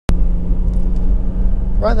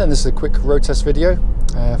Right then, this is a quick road test video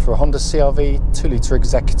for a Honda CR-V 2-litre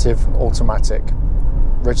executive automatic,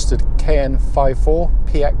 registered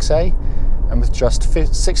KN54PXA and with just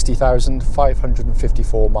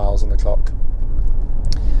 60,554 miles on the clock.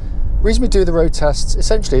 The reason we do the road tests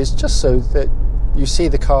essentially is just so that you see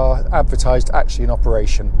the car advertised actually in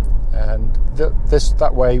operation, and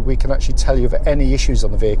that way we can actually tell you of any issues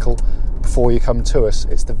on the vehicle before you come to us.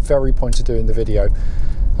 It's the very point of doing the video.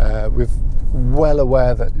 We're well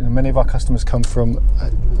aware that many of our customers come from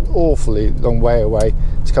an awfully long way away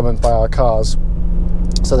to come and buy our cars,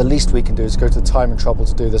 so the least we can do is go to the time and trouble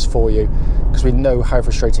to do this for you, because we know how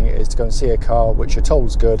frustrating it is to go and see a car which you're told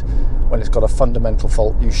is good when it's got a fundamental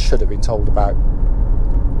fault you should have been told about.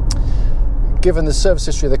 Given the service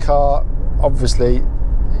history of the car, obviously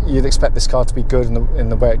you'd expect this car to be good in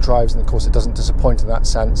the way it drives, and of course it doesn't disappoint in that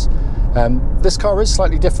sense. This car is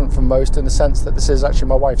slightly different from most in the sense that this is actually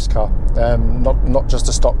my wife's car, not just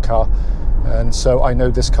a stock car, and so I know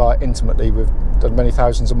this car intimately. We've done many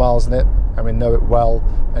thousands of miles in it and we know it well,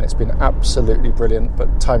 and it's been absolutely brilliant,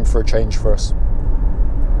 but time for a change for us.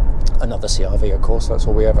 Another CR-V, of course, that's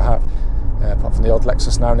all we ever have, apart from the odd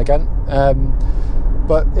Lexus now and again.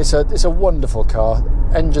 But it's a wonderful car.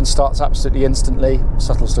 Engine starts absolutely instantly,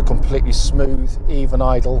 settles to completely smooth, even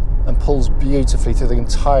idle, and pulls beautifully through the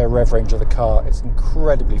entire rev range of the car. It's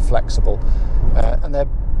incredibly flexible, and they're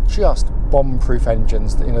just bomb-proof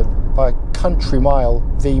engines. By a country mile,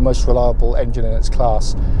 the most reliable engine in its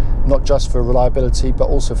class, not just for reliability but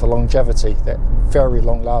also for longevity. They're very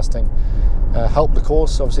long-lasting. Helped, of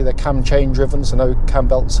course, obviously they're cam chain driven, so no cam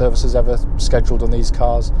belt services ever scheduled on these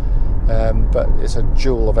cars. But it's a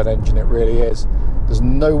jewel of an engine, it really is. There's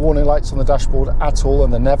no warning lights on the dashboard at all,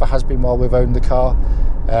 and there never has been while we've owned the car.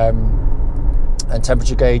 And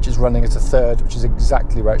temperature gauge is running at a third, which is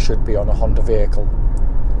exactly where it should be on a Honda vehicle.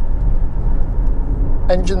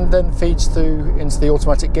 Engine then feeds through into the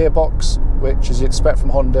automatic gearbox, which, as you expect from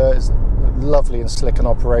Honda, is lovely and slick in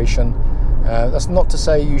operation. That's not to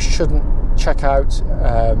say you shouldn't check out,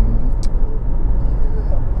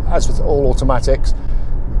 as with all automatics,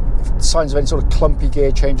 signs of any sort of clumpy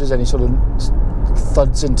gear changes, any sort of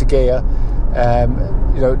thuds into gear.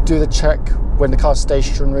 Do the check when the car's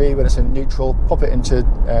stationary, when it's in neutral, pop it into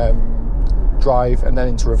drive and then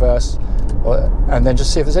into reverse, and then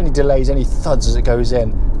just see if there's any delays, any thuds as it goes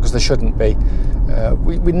in, because there shouldn't be.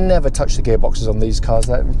 We never touch the gearboxes on these cars.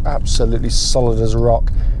 They're absolutely solid as a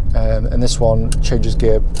rock, and this one changes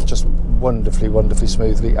gear just wonderfully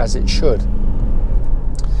smoothly, as it should.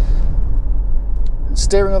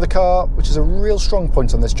 Steering of the car, which is a real strong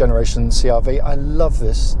point on this generation CR-V. I love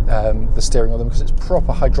this, the steering of them, because it's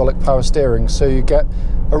proper hydraulic power steering, so you get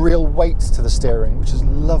a real weight to the steering, which is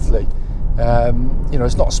lovely.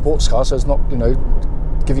 It's not a sports car, so it's not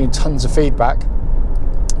giving you tons of feedback,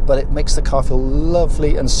 but it makes the car feel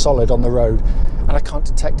lovely and solid on the road, and I can't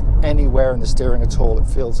detect any wear in the steering at all. It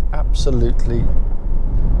feels absolutely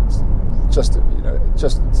just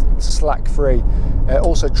slack free. It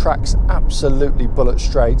also tracks absolutely bullet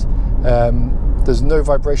straight. There's no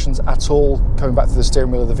vibrations at all coming back through the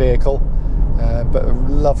steering wheel of the vehicle, but a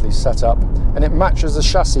lovely setup, and it matches the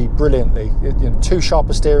chassis brilliantly. Too sharp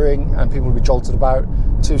a steering and people will be jolted about,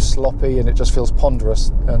 too sloppy and it just feels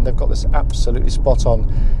ponderous, and they've got this absolutely spot on,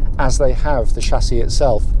 as they have the chassis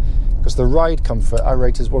itself, because the ride comfort I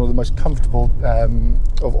rate is one of the most comfortable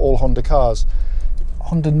of all Honda cars.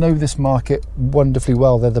 Honda know this market wonderfully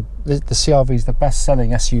well. The CR-V is the best-selling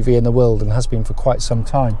SUV in the world and has been for quite some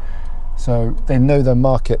time. So they know their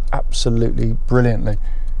market absolutely brilliantly.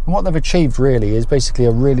 And what they've achieved really is basically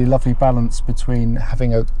a really lovely balance between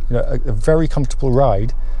having a very comfortable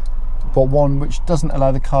ride, but one which doesn't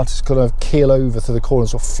allow the car to kind of keel over through the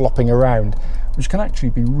corners or flopping around, which can actually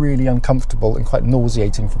be really uncomfortable and quite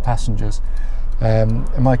nauseating for passengers. And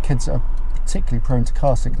my kids are particularly prone to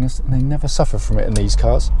car sickness, and they never suffer from it in these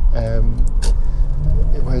cars.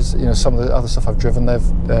 Whereas some of the other stuff I've driven, they've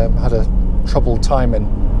had a troubled time in.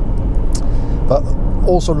 But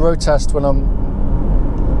also on road test, when I'm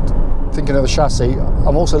thinking of the chassis,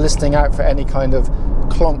 I'm also listening out for any kind of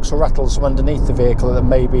clonks or rattles from underneath the vehicle that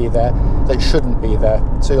may be there that shouldn't be there.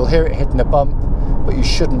 So you'll hear it hitting a bump, but you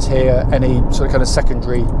shouldn't hear any sort of kind of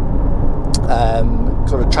secondary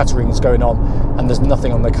sort of chatterings going on, and there's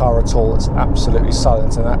nothing on the car at all. It's absolutely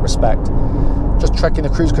silent in that respect. Just checking the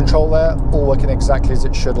cruise control there, all working exactly as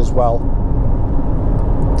it should as well.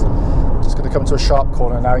 Just going to come to a sharp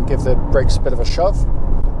corner now and give the brakes a bit of a shove.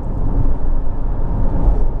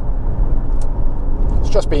 It's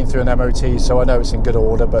just been through an MOT, so I know it's in good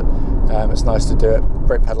order, but it's nice to do it.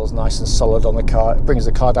 Brake pedal's nice and solid on the car. It brings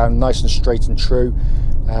the car down nice and straight and true.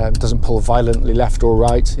 doesn't pull violently left or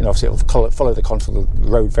right. You know, obviously it'll follow the contour of the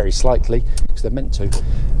road very slightly because they're meant to,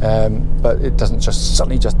 but it doesn't just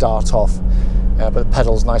suddenly just dart off. But the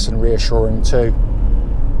pedal's nice and reassuring too.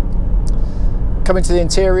 Coming to the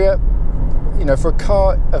interior, you know, for a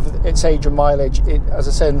car of its age and mileage, as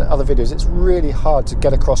I said in other videos, it's really hard to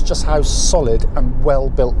get across just how solid and well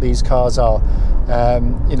built these cars are.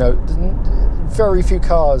 You know, very few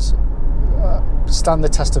cars stand the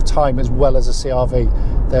test of time as well as a CR-V.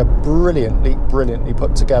 They're brilliantly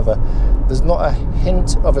put together. There's not a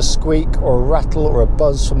hint of a squeak or a rattle or a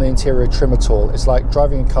buzz from the interior trim at all. It's like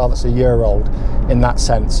driving a car that's a year old in that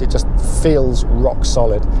sense. It just feels rock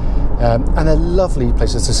solid. And they're lovely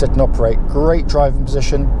places to sit and operate. Great driving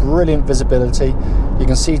position, brilliant visibility. You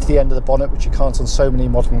can see to the end of the bonnet, which you can't on so many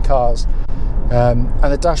modern cars. And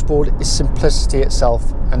the dashboard is simplicity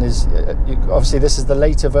itself, and is obviously this is the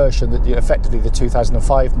later version, that effectively the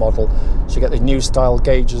 2005 model. So you get the new style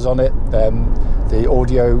gauges on it, the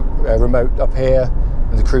audio remote up here,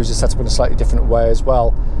 and the cruise is set up in a slightly different way as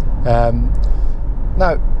well.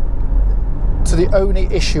 Now, to the only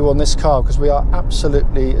issue on this car, because we are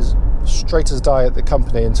absolutely as straight as a die at the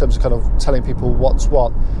company in terms of kind of telling people what's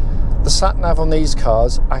what, the sat nav on these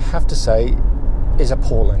cars, I have to say, is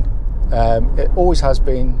appalling. It always has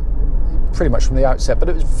been, pretty much from the outset, but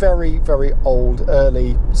it was very old,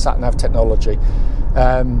 early sat nav technology.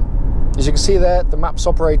 As you can see there, the map's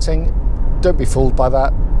operating. Don't be fooled by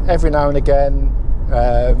that. Every now and again,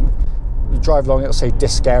 you drive along, it'll say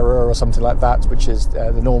disk error or something like that, which is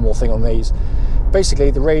the normal thing on these.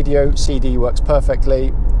 Basically, the radio CD works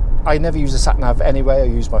perfectly. I never use a sat nav anyway. I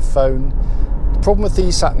use my phone. The problem with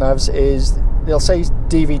these sat navs is they'll say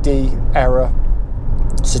DVD error,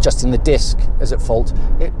 suggesting the disc is at fault.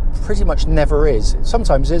 It pretty much never is. It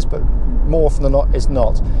sometimes is, but more often than not is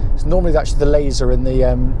not. It's normally actually the laser in the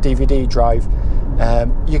DVD drive.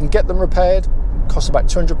 You can get them repaired, costs about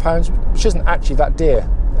 £200, which isn't actually that dear.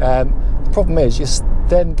 The problem is you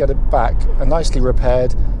then get it back a nicely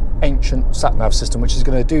repaired ancient sat nav system, which is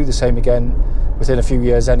going to do the same again within a few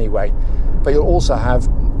years anyway. But you'll also have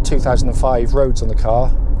 2005 roads on the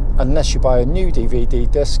car, unless you buy a new DVD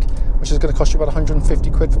disc, which is going to cost you about 150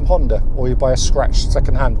 quid from Honda, or you buy a scratched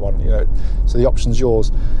second-hand one, you know, so the option's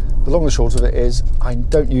yours. The long and short of it is, I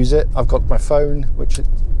don't use it. I've got my phone, which,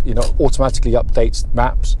 you know, automatically updates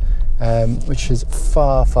maps, which is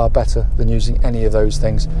far better than using any of those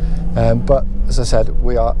things. But as I said,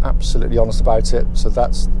 we are absolutely honest about it, so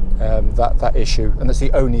that's that issue, and that's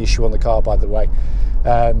the only issue on the car, by the way.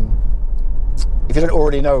 If you don't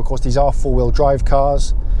already know, of course, these are four-wheel drive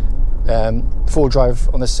cars. Four-wheel drive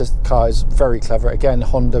on this car is very clever. Again,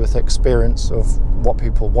 Honda, with experience of what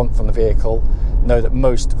people want from the vehicle, know that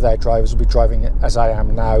most of their drivers will be driving it as I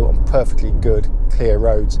am now, on perfectly good, clear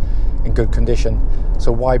roads in good condition.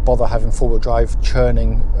 So why bother having four-wheel drive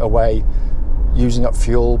churning away, using up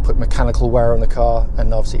fuel, put mechanical wear on the car,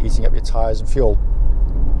 and obviously eating up your tyres and fuel?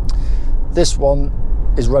 This one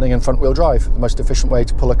is running in front-wheel drive, the most efficient way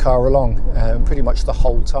to pull a car along, pretty much the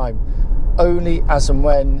whole time. Only as and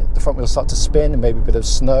when the front wheels start to spin, and maybe a bit of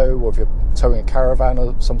snow, or if you're towing a caravan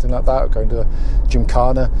or something like that, or going to a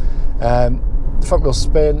gymkhana, the front wheels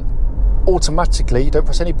spin automatically. You don't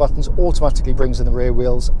press any buttons, automatically brings in the rear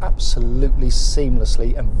wheels, absolutely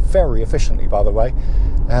seamlessly and very efficiently, by the way.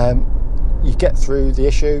 You get through the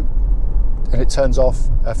issue and it turns off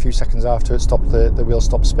a few seconds after the wheel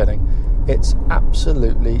stops spinning. It's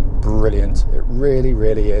absolutely brilliant. It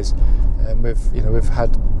really is. And we've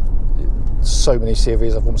had so many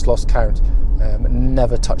CRVs, I've almost lost count.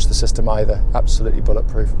 Never touched the system either. Absolutely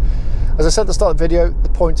bulletproof. As I said at the start of the video, the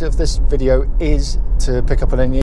point of this video is to pick up on any